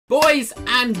boys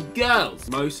and girls,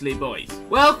 mostly boys,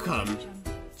 welcome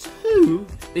to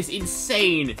this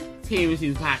insane Team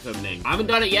Season pack opening. I haven't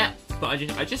done it yet, but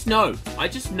I just know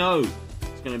it's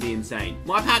gonna be insane.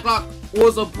 My pack luck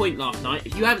was on point last night.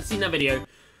 If you haven't seen that video,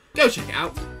 go check it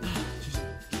out.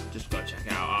 Just go check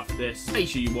it out after this. Make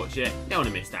sure you watch it. Don't want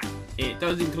to miss that. It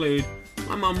does include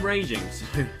my mum raging, so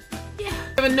yeah.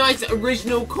 I have a nice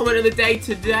original comment of the day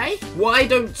today. Why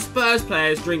don't Spurs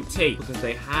players drink tea? Because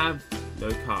they have no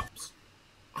cups.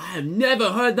 I have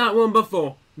never heard that one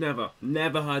before. Never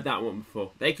heard that one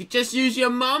before. They could just use your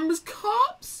mum's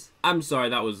cups? I'm sorry,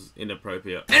 that was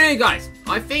inappropriate. Anyway, guys,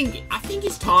 I think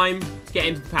it's time to get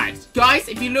into the packs. Guys,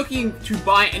 if you're looking to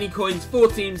buy any coins for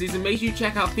Team Season, make sure you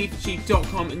check out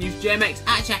FIFAcheap.com and use GMX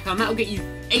at checkout, and that'll get you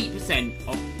 8%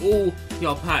 off all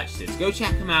your purchases. Go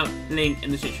check them out, link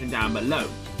in the description down below.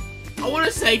 I want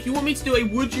to say, if you want me to do a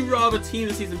Would You Rather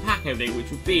Team Season pack opening, which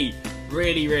would be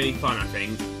really fun, I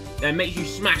think, then make sure you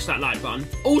smash that like button.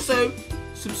 Also,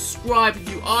 subscribe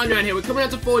if you are new around here. We're coming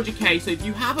out to 400k, so if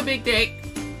you have a big dick,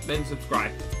 then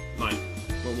subscribe. Like,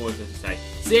 what more is there to say?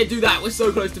 So yeah, do that. We're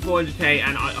so close to 400k,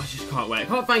 and I just can't wait. I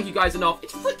can't thank you guys enough.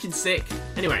 It's freaking sick.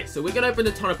 Anyway, so we're gonna open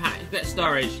a ton of packs. Bet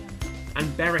Sturridge and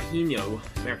Berahino.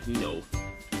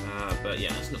 But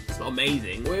yeah, it's not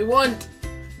amazing. We want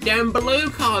them blue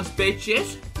cards,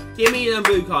 bitches. Give me them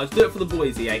blue cards. Do it for the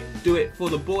boys, EA. Do it for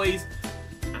the boys.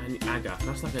 And Aga.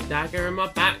 That's like a dagger in my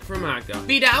back from Aga.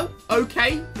 Vidal.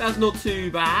 Okay, that's not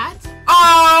too bad.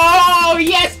 Oh,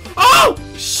 yes! Oh,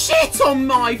 shit on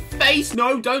my face!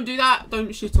 No, don't do that.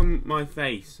 Don't shit on my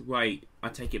face. Wait, I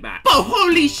take it back. Oh,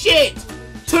 holy shit!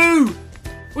 2!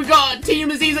 We got a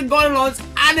Team of the Season Gonalons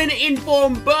and an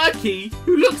informed Berkey,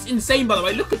 who looks insane, by the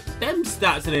way. Look at them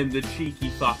stats on him, the cheeky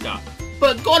fucker.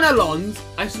 But Gonalons,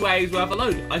 I swear he's worth a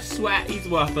load. I swear he's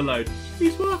worth a load.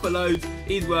 He's worth a load.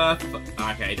 He's worth.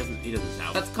 Okay, he doesn't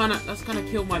sell. That's kind of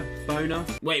killed my boner.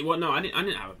 Wait, what? No, I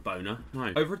didn't have a boner.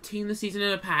 No. Over a Team of the Season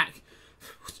in a pack.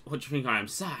 What do you think? I am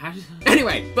sad.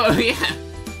 Anyway, but yeah,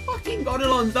 fucking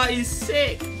Gonalons, that is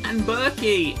sick. And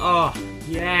Berkey. Oh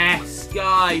yes,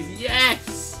 guys,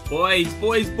 yes. Boys.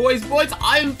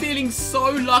 I'm feeling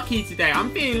so lucky today. I'm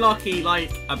feeling lucky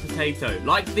like a potato,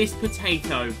 like this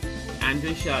potato.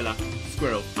 Andrew Sherler,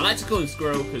 Squirrel. I like to call him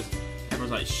Squirrel because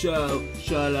everyone's like,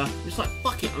 Sherler. I'm just like,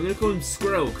 fuck it, I'm going to call him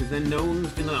Squirrel because then no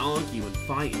one's going to argue and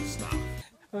fight and stuff.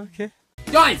 Okay.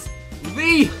 Guys,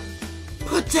 the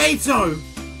potato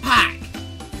pack.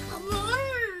 Come on.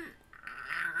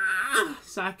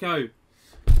 Sacco.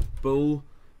 Bull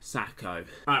Sacco.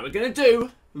 Alright, we're going to do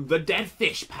the dead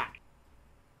fish pack.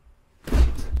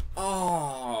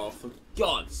 Oh, for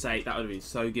God's sake, that would have been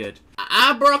so good.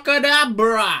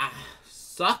 Abracadabra.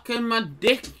 Sucking my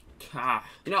dick.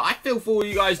 You know, I feel for all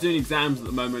you guys doing exams at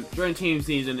the moment. During Team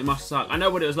Season, it must suck. I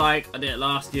know what it was like. I did it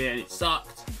last year and it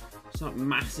sucked. It's like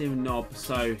massive knob.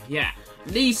 So, yeah.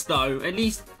 At least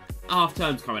half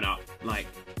term's coming up. Like,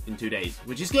 in 2 days.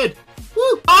 Which is good.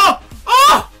 Woo! Oh!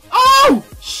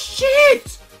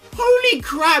 Shit! Holy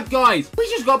crap, guys. We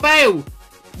just got bail.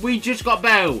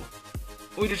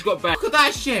 Look at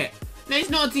that shit. No,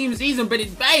 it's not a Team of Season, but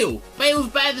it's Bale. Bale's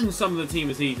better than some of the Team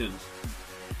of Seasons.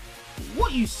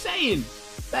 What are you saying?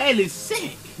 Bale is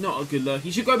sick. Not a good look.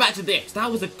 He should go back to this. That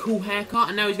was a cool haircut,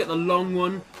 and now he's got the long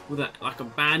one with like a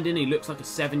band in. He looks like a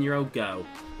 7-year-old girl.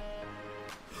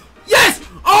 Yes!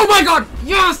 Oh my God!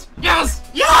 Yes!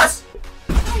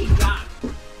 Take that.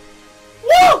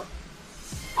 Woo!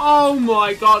 Oh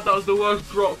my God, that was the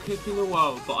worst drop kick in the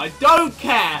world. But I don't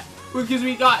care because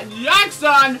we got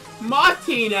Jackson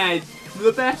Martinez,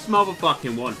 the best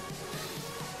motherfucking one.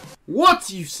 What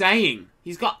are you saying?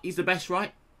 He's the best,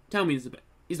 right? Tell me he's the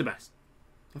best.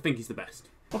 I think he's the best.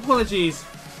 Apologies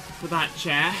for that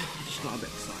chair. I just got a bit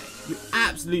excited. You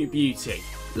absolute beauty.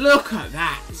 Look at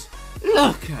that.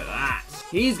 Look at that.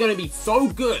 He's going to be so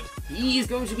good. He's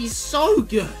going to be so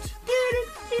good.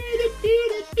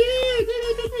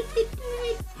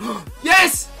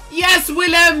 Yes! Yes,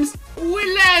 Willems!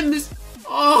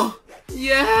 Oh,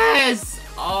 yes!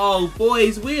 Oh,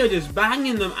 boys, we are just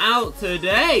banging them out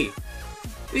today.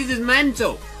 This is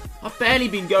mental. I've barely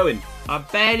been going.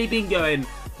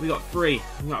 We got three.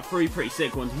 Pretty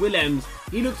sick ones. Willems,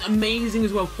 he looks amazing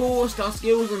as well. 4-star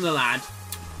skills on the lad.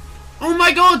 Oh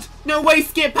my God! No way,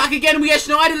 skip pack again and we get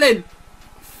Schneiderlin.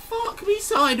 Fuck me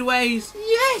sideways.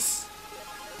 Yes!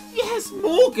 Yes,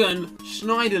 Morgan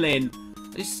Schneiderlin.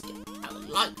 Just,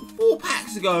 like 4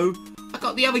 packs ago, I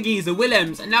got the other geezer,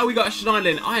 Willems, and now we got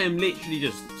Schneiderlin. I am literally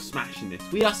just smashing this.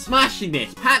 We are smashing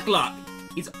this. Pack luck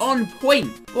is on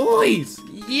point. Boys,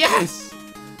 yes!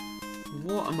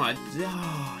 What am I doing?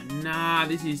 Oh, nah,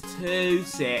 this is too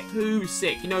sick. Too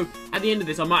sick. You know, at the end of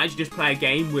this, I might actually just play a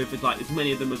game with like as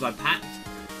many of them as I packed.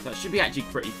 That should be actually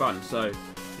pretty fun. So,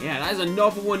 yeah, that is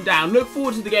another one down. Look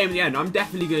forward to the game at the end. I'm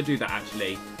definitely going to do that,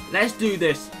 actually. Let's do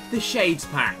this. The Shades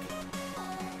pack.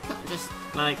 Just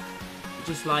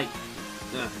like...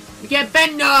 We get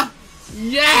Bender!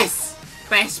 Yes!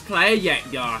 Best player yet,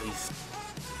 guys.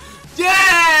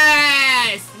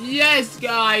 Yes! Yes,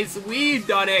 guys, we've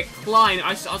done it. Klein, I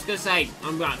was going to say,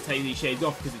 I'm going to have to take these shades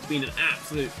off because it's been an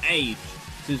absolute age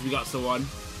since we got someone.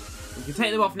 We can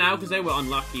take them off now because they were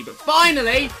unlucky. But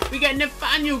finally, we get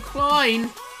Nathaniel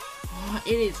Klein. Oh,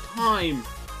 it is time.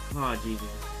 Oh, Jesus.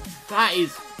 That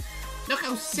is... Look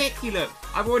how sick he looks.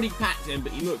 I've already packed him,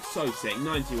 but he looks so sick.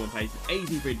 91 pace,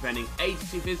 83 defending,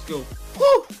 82 physical.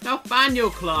 Woo! Nathaniel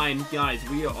Klein. Guys,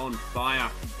 we are on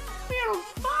fire. We are on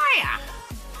fire.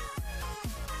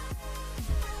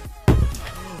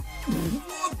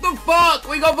 What the fuck?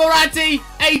 We got Verratti,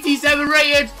 87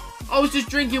 rated. I was just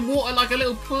drinking water like a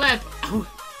little pleb.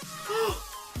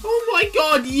 Oh my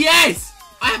god, yes!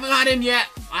 I haven't had him yet.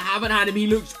 I haven't had him. He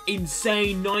looks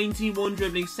insane. 91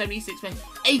 dribbling, 76 pace,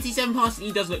 87 passing.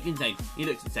 He does look insane. He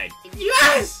looks insane.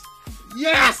 Yes!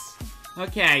 Yes!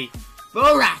 Okay.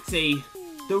 Verratti.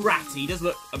 The Ratty. He does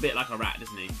look a bit like a rat,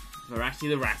 doesn't he? Verratti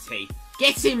the Ratty.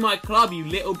 Get in my club, you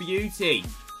little beauty.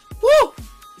 Woo!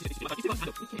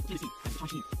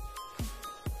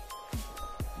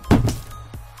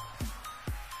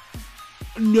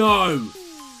 No!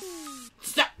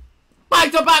 Stop!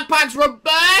 Back to backpacks,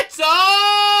 Roberto!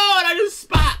 And I just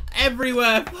spat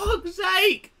everywhere. Fuck's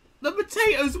sake! The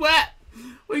potato's wet.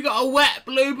 We got a wet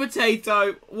blue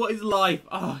potato. What is life?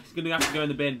 Oh, it's gonna have to go in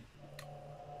the bin.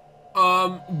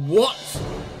 What?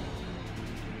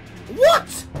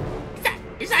 What?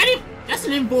 Is that an... That's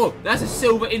an inform. That's a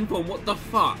silver inform. What the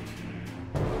fuck?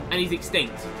 And he's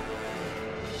extinct.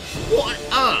 What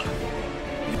on earth?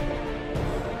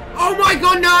 Oh my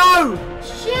god, no!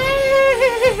 Shit!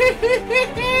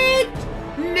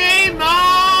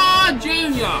 Neymar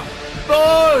Jr.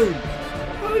 Boom!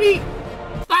 Holy...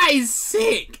 That is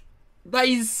sick. That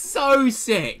is so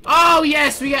sick. Oh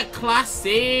yes, we get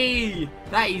classy.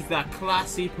 That is the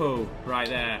classy pull right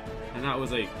there. And that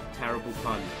was a terrible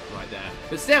pun right there.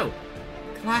 But still,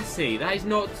 classy. That is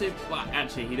not too... Well,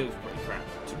 actually, he looks pretty crap.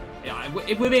 Yeah,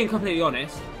 if we're being completely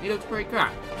honest, he looks pretty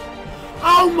crap.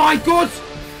 Oh my god!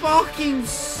 Fucking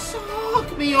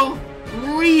suck me off!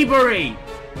 Ribery!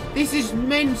 This is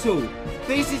mental.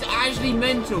 This is actually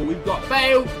mental. We've got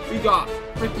Bale, we've got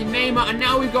freaking Neymar, and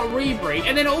now we've got Ribery.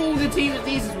 And then all the team of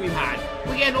teasers we've had.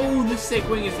 We're getting all the sick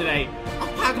wingers today. A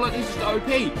pack like this is OP.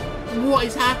 What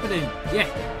is happening? Yeah.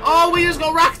 Oh, we just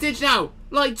got Rakitic now.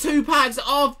 Like 2 packs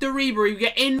after Ribery, we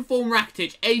get inform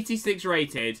Rakitic, 86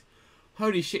 rated.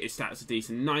 Holy shit, his stats are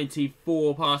decent.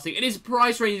 94 passing. And his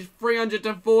price range is 300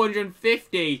 to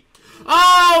 450.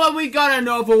 Oh, and we got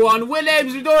another one.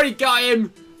 Williams, we've already got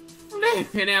him.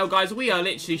 Flipping hell, guys. We are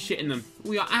literally shitting them.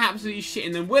 We are absolutely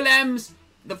shitting them. Williams,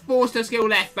 the 4-star skill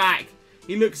left back.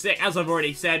 He looks sick, as I've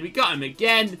already said. We got him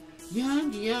again.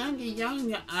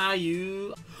 Younger are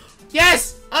you?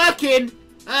 Yes! Erkin!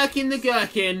 Erkin the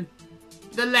Gherkin.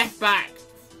 The left back.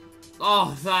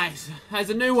 Oh, that's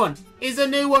a new one. Is a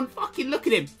new one. Fucking look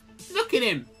at him. Look at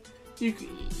him. You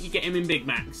get him in Big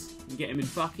Macs. You get him in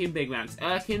fucking Big Macs.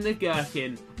 Erkin the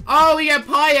Gherkin. Oh, we get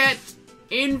Payet.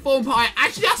 Inform Payet.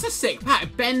 Actually, that's a sick pack.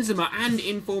 Benzema and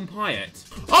Inform Payet.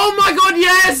 Oh my god,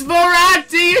 yes!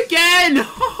 Verratti again!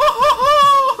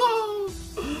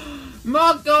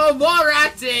 Marco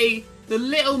Verratti. The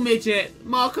little midget.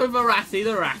 Marco Verratti,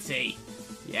 the Ratty.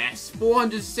 Yes,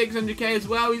 400, 600k as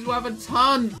well. He's worth a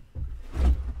ton.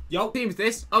 Yo, team's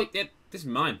this. Oh, yeah, this is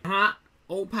mine.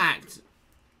 All packed.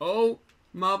 All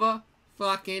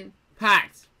motherfucking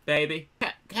packed, baby.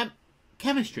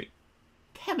 Chemistry.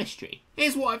 Chemistry.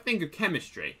 Here's what I think of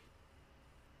chemistry.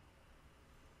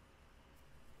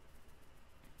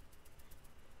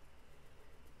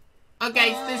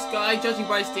 Okay, so this guy, judging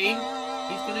by his team,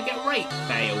 he's gonna get raped.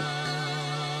 Bale.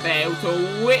 Bale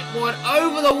to whip one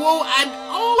over the wall and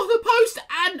oh, the post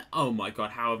and oh my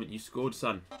god, how haven't you scored,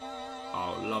 son?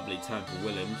 Oh, lovely turn for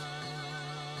Williams.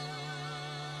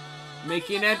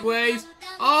 Making headways.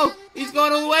 Oh, he's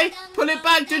gone all the way. Pull it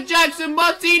back to Jackson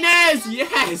Martinez.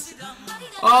 Yes.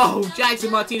 Oh, Jackson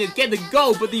Martinez get the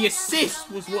goal, but the assist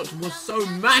was what was so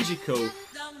magical.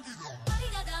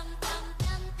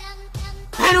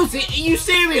 Penalty? Are you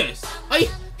serious? Are you...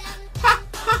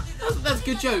 That's a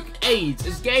good joke. AIDS,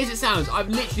 as gay as it sounds, I've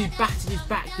literally batted his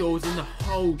back doors in the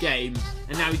whole game,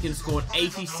 and now he can score an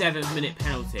 87th minute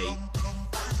penalty.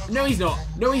 No, he's not.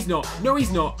 No, he's not. No,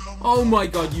 he's not. Oh my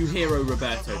god, you hero,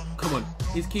 Roberto. Come on.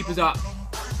 His keeper's up.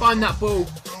 Find that ball.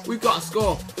 We've got to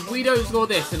score. If we don't score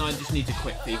this, then I just need to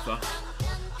quit FIFA.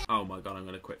 Oh my god, I'm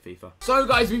going to quit FIFA. So,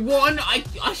 guys, we won.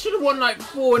 I should have won like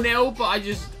 4-0, but I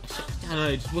don't know,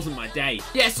 it just wasn't my day.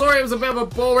 Yeah, sorry, it was a bit of a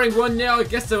boring 1-0. I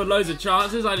guess there were loads of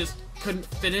chances. I just couldn't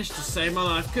finish to save my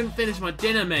life. Couldn't finish my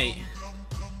dinner, mate.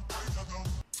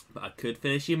 But I could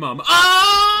finish your mum.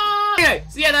 Oh! Okay,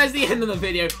 so yeah, that's the end of the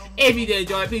video. If you did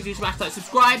enjoy it, please do smash that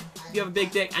subscribe. If you have a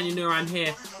big dick and you're new around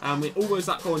here, we're almost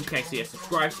at 400k, so yeah,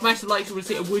 subscribe. Smash the like so we'll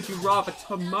see a Would You Rather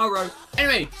tomorrow.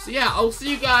 Anyway, so yeah, I'll see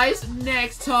you guys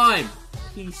next time.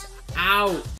 Peace out.